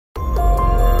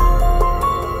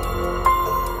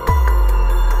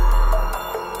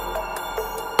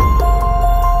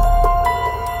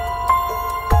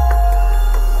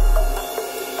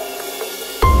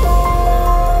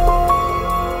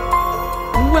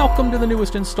Welcome to the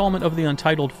newest installment of the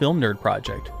Untitled Film Nerd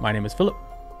Project. My name is Philip,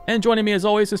 and joining me as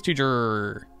always is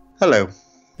Teacher. Hello.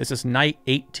 This is night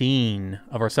 18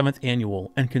 of our 7th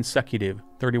annual and consecutive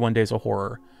 31 Days of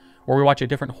Horror, where we watch a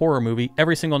different horror movie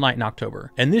every single night in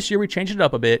October. And this year we changed it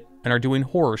up a bit and are doing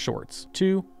horror shorts,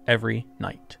 2 every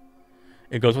night.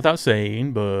 It goes without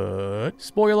saying, but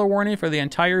spoiler warning for the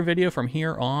entire video from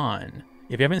here on.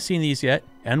 If you haven't seen these yet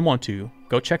and want to,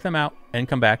 go check them out and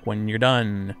come back when you're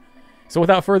done. So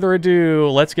without further ado,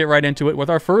 let's get right into it with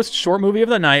our first short movie of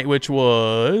the night, which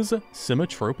was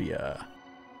Symmetropia.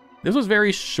 This was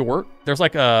very short. There's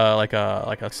like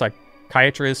a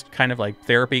psychiatrist, kind of like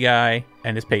therapy guy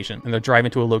and his patient, and they're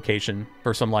driving to a location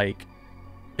for some like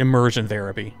immersion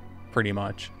therapy, pretty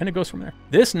much. And it goes from there.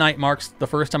 This night marks the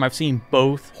first time I've seen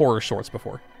both horror shorts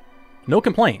before. No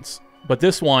complaints, but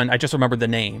this one I just remembered the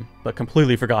name, but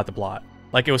completely forgot the plot.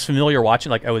 Like it was familiar watching,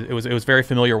 like it was very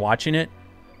familiar watching it,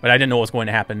 but I didn't know what was going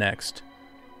to happen next.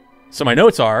 So my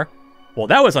notes are, well,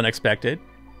 that was unexpected.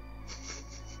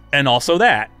 And also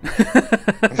that.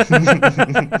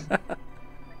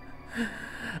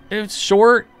 It's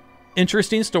short,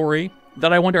 interesting story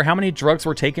that I wonder how many drugs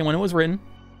were taken when it was written.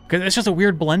 Because it's just a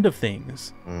weird blend of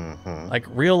things. Like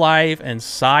real life and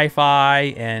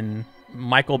sci-fi and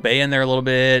Michael Bay in there a little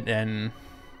bit. And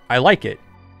I like it.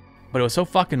 But it was so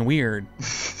fucking weird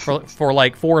for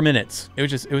like 4 minutes. It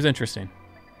was interesting.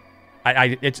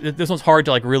 This one's hard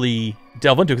to like really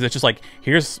delve into because it's just like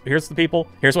here's the people,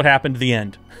 here's what happened, the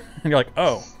end, and you're like,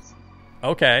 oh,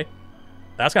 okay,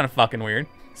 that's kind of fucking weird.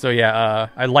 So yeah,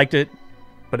 I liked it,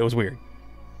 but it was weird.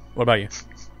 What about you?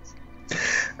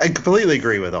 I completely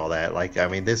agree with all that. Like, I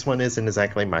mean, this one isn't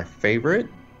exactly my favorite,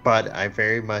 but I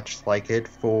very much like it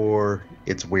for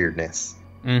its weirdness.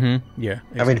 Yeah.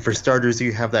 Exactly. I mean, for starters,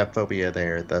 you have that phobia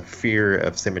there, the fear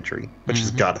of symmetry, which has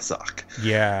gotta suck.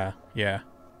 Yeah.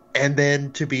 And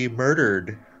then to be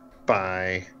murdered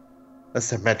by a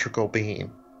symmetrical being.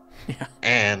 Yeah.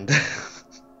 And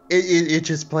it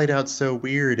just played out so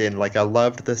weird. And like, I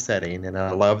loved the setting and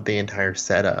I loved the entire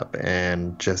setup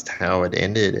and just how it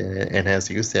ended. And as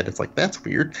you said, it's like, that's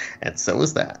weird. And so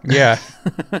is that. Yeah.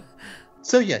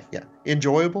 So yeah.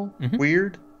 Enjoyable,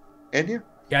 weird, and yeah.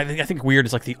 Yeah, I think weird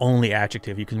is like the only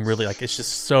adjective you can really like. It's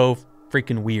just so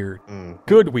freaking weird.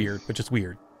 Good weird, but just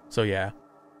weird. So yeah.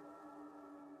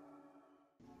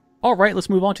 All right, let's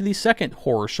move on to the second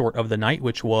horror short of the night,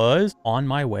 which was On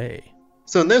My Way.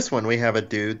 So in this one, we have a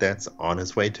dude that's on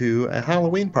his way to a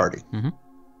Halloween party.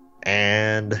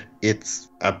 And it's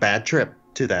a bad trip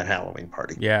to that Halloween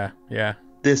party. Yeah.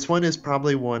 This one is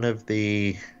probably one of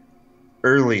the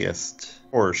earliest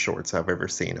horror shorts I've ever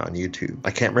seen on YouTube.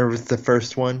 I can't remember if it's the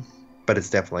first one, but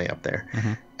it's definitely up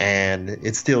there. And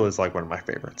it still is like one of my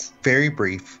favorites. Very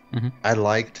brief. I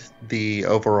liked the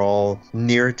overall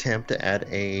near attempt at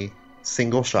a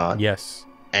single shot. Yes.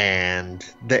 And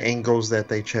the angles that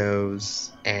they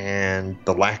chose and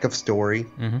the lack of story.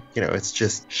 You know, it's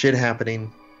just shit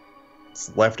happening.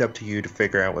 It's left up to you to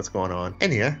figure out what's going on.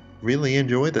 And yeah, really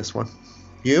enjoyed this one.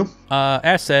 You?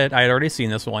 As said, I had already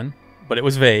seen this one, but it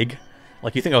was vague.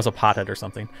 Like, you think I was a pothead or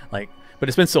something. Like, but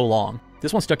it's been so long.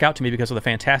 This one stuck out to me because of the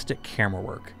fantastic camera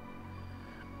work.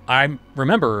 I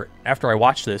remember after I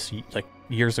watched this, like,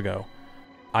 years ago,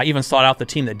 I even sought out the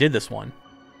team that did this one.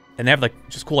 And they have, like,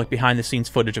 just cool, like, behind-the-scenes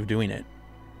footage of doing it.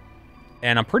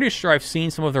 And I'm pretty sure I've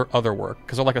seen some of their other work,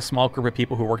 because they're, like, a small group of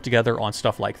people who work together on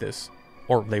stuff like this.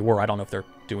 Or they were. I don't know if they're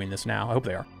doing this now. I hope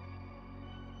they are.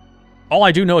 All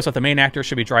I do know is that the main actor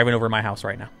should be driving over my house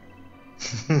right now.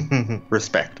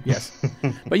 Respect. Yes.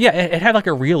 But yeah, it had like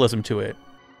a realism to it.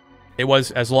 It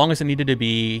was as long as it needed to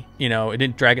be, you know, it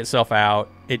didn't drag itself out.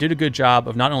 It did a good job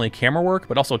of not only camera work,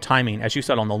 but also timing, as you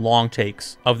said, on the long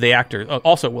takes of the actors.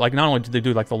 Also, like, not only did they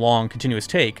do like the long continuous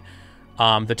take,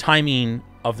 the timing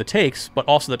of the takes, but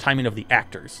also the timing of the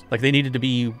actors. Like, they needed to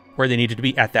be where they needed to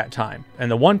be at that time. And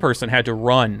the one person had to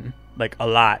run like a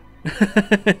lot.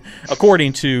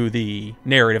 According to the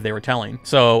narrative they were telling.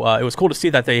 So it was cool to see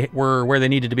that they were where they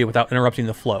needed to be without interrupting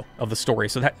the flow of the story.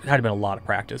 So that had been a lot of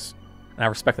practice. And I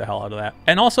respect the hell out of that.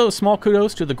 And also, small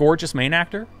kudos to the gorgeous main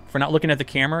actor for not looking at the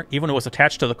camera, even though it was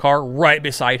attached to the car right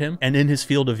beside him and in his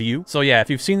field of view. So yeah,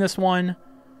 if you've seen this one,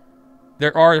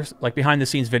 there are like behind the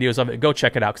scenes videos of it. Go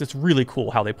check it out because it's really cool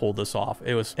how they pulled this off.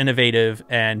 It was innovative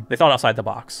and they thought outside the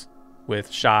box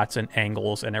with shots and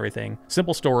angles and everything.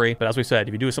 Simple story, but as we said,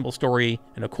 if you do a simple story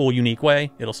in a cool, unique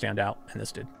way, it'll stand out, and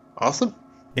this did. Awesome.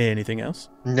 Anything else?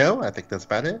 No, I think that's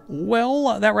about it.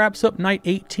 Well, that wraps up night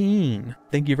 18.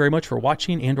 Thank you very much for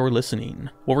watching and or listening.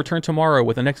 We'll return tomorrow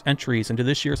with the next entries into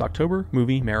this year's October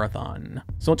movie marathon.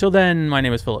 So until then, my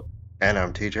name is Philip. And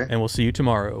I'm TJ. And we'll see you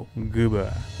tomorrow.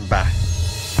 Goodbye. Bye.